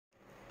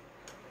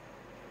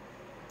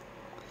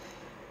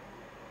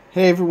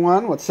Hey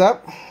everyone, what's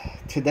up?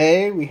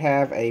 Today we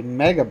have a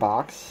mega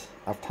box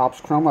of Topps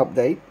Chrome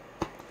Update.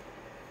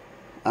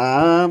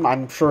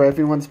 I'm sure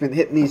everyone's been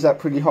hitting these up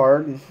pretty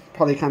hard and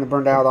probably kind of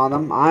burned out on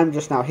them. I'm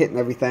just now hitting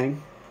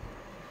everything.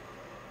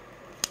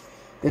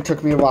 It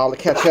took me a while to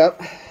catch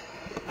up.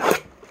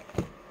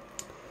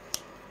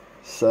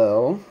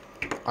 So,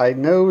 I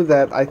know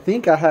that I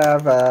think I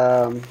have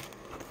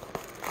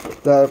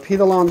the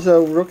Pete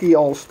Alonso Rookie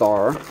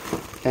All-Star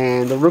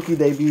and the Rookie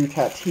Debut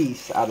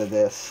Tatis out of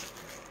this.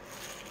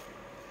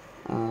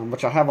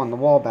 Which I have on the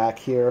wall back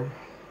here,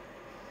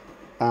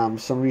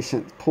 some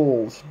recent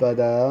pulls, but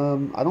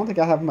I don't think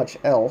I have much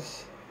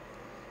else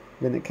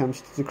when it comes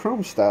to the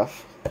Chrome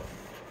stuff.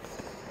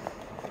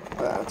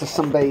 Just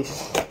some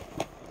base.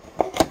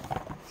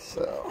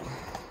 So,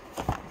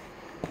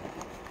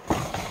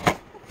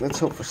 let's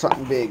hope for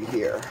something big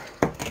here.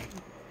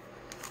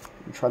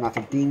 And try not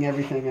to ding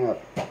everything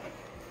up.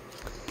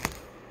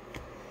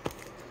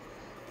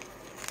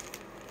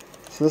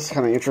 So this is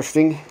kind of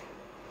interesting.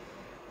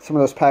 Some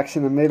of those packs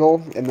in the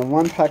middle, and the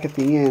one pack at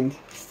the end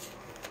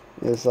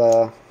is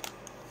like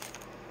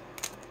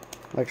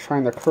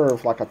trying to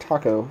curve like a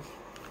taco,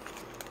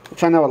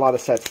 which I know a lot of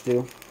sets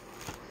do.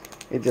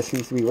 It just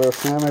seems to be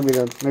worse.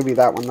 Maybe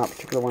that one, that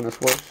particular one, is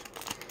worse.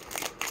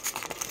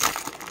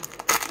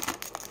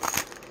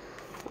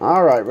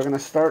 Alright, we're going to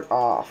start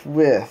off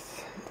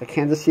with a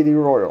Kansas City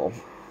Royal,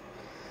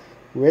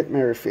 Whit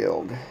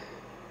Merrifield,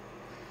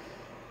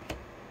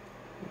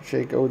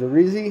 Jake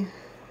Odorizzi,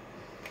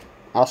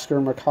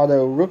 Oscar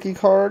Mercado rookie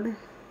card,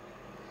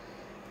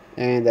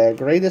 and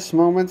Greatest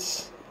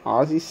Moments,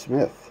 Ozzie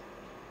Smith.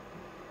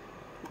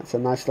 That's a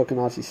nice looking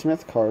Ozzie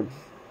Smith card.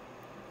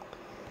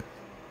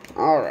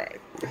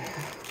 Alright.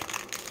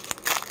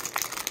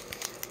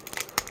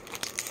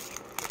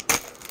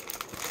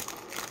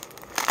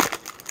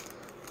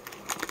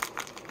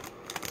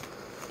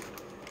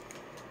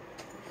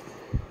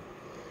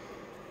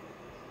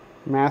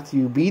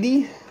 Matthew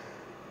Beatty,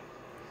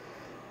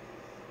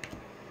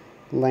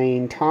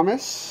 Lane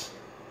Thomas,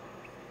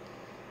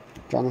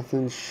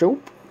 Jonathan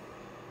Schoop,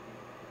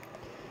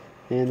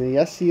 and the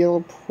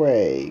Yasiel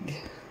Puig.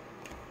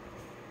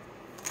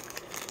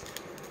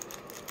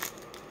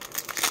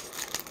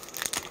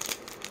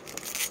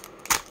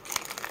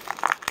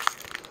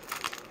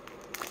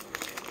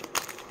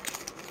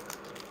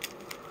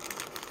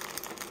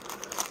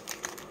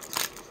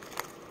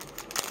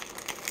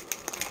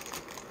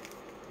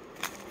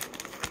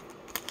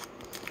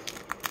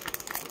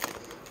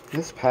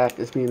 This pack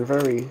is being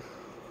very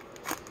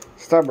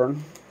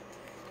stubborn.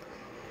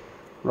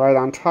 Right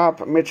on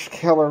top, Mitch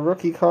Keller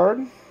rookie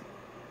card.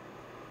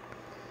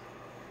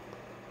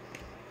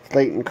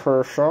 Clayton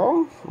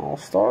Kershaw,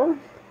 All-Star.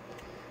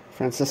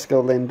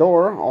 Francisco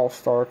Lindor,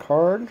 All-Star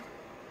card.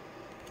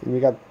 And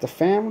we got the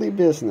family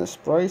business,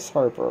 Bryce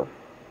Harper.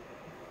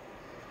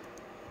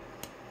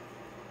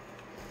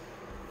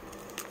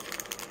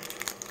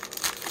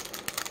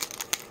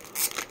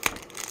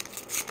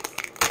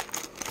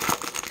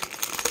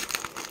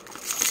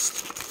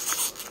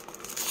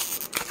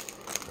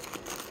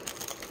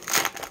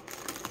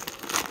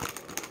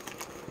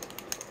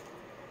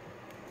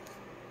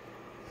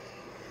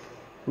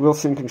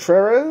 Wilson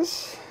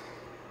Contreras.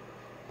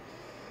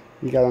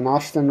 You got an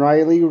Austin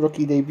Riley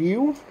rookie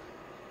debut.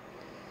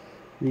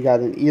 You got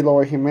an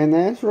Eloy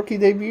Jimenez rookie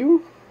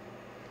debut.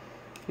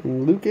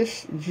 And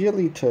Lucas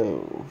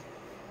Giolito.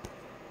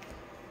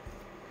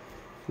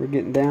 We're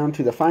getting down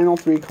to the final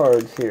three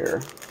cards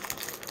here.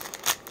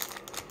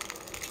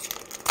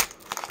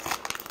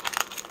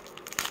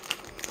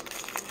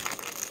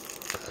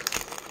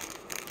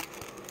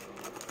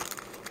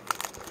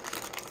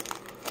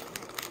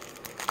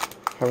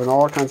 Having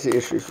all kinds of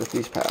issues with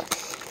these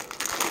packs.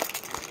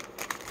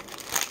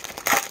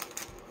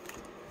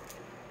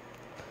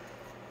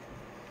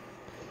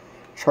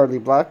 Charlie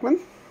Blackmon.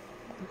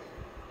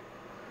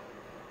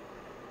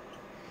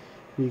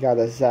 You got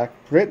a Zach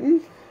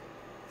Britton.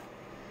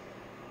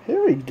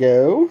 Here we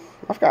go.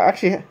 I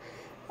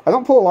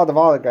don't pull a lot of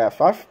autographs.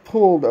 I've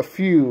pulled a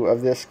few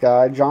of this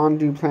guy, Jon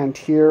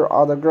Duplantier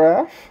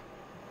autograph.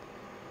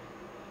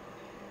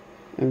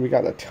 And we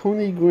got a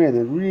Tony Gwynn,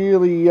 a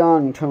really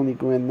young Tony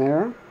Gwynn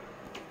there.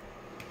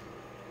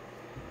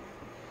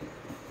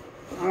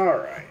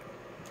 Alright.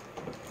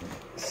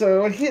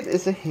 So a hit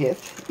is a hit,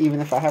 even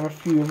if I have a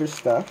few of his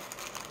stuff.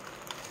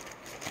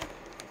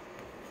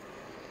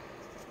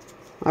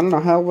 I don't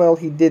know how well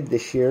he did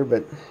this year,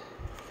 but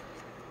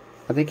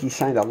I think he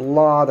signed a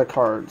lot of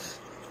cards.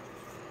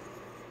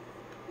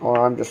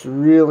 Or I'm just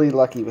really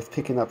lucky with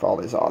picking up all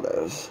his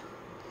autos.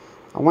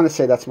 I want to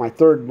say that's my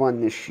third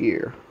one this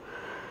year.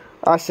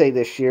 I say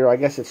this year, I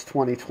guess it's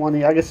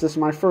 2020. I guess this is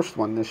my first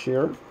one this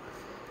year.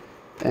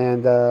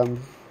 And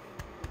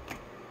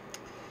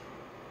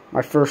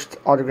my first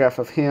autograph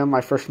of him,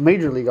 my first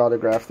Major League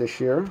autograph this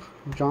year,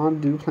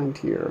 Jon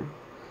Duplantier.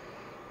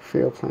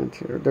 Phil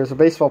Plantier. There's a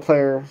baseball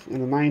player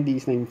in the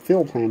 90s named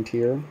Phil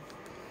Plantier.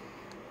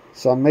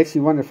 So it makes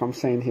me wonder if I'm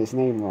saying his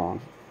name wrong.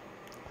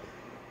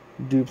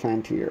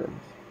 Duplantier.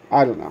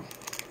 I don't know.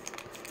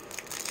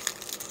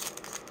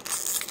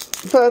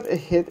 But a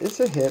hit is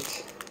a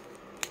hit.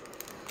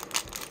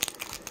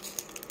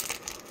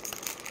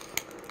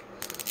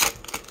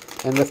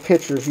 And with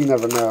pitchers, you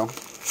never know.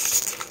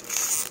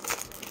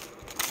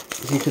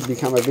 He could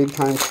become a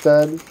big-time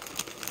stud.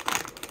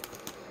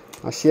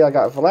 I see I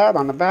got Vlad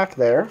on the back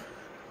there.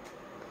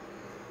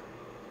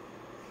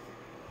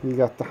 We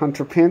got the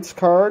Hunter Pence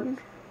card.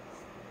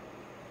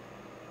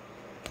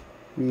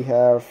 We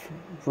have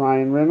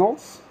Brian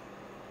Reynolds.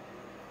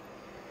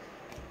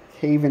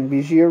 Haven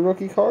Biggio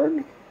rookie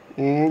card.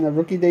 And a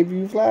rookie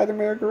debut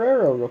Vladimir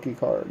Guerrero rookie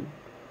card.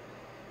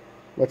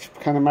 Which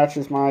kind of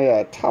matches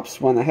my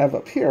Topps one I have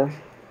up here.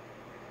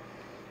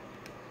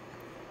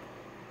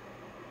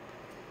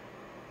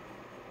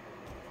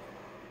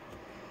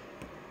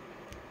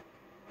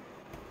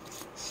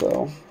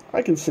 So,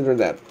 I consider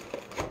that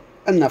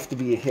enough to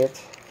be a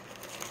hit.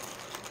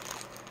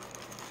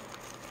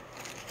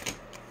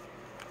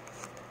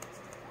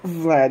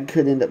 Vlad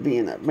could end up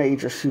being a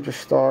major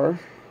superstar.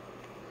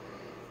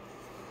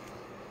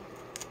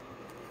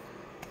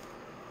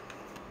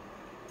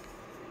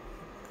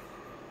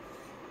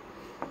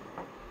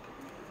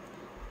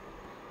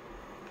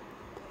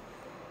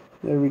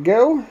 There we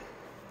go.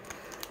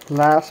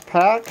 Last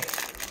pack.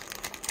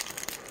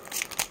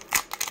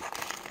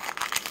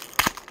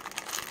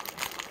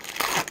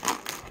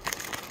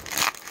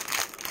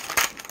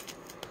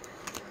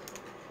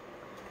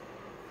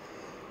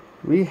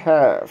 We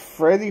have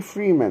Freddie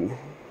Freeman.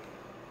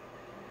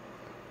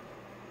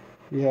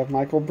 We have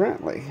Michael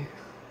Brantley.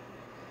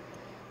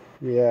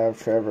 We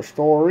have Trevor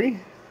Story.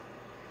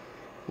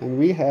 And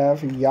we have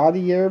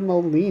Yadier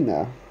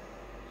Molina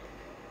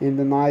in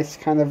the nice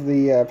kind of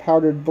the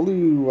powdered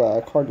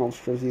blue Cardinals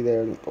jersey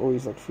there that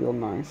always looks real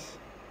nice.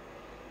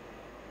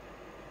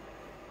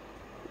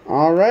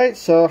 Alright,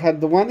 so I had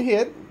the one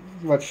hit,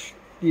 which,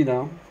 you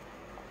know,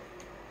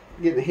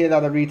 getting a hit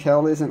out of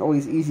retail isn't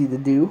always easy to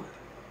do.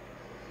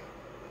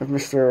 Of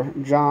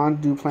Mr. Jon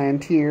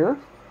Duplantier.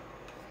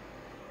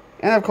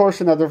 And of course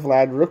another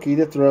Vlad rookie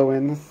to throw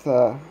in with,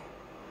 the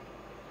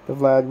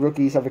Vlad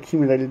rookies I've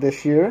accumulated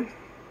this year.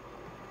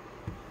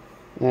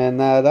 And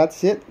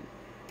that's it.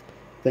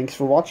 Thanks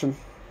for watching.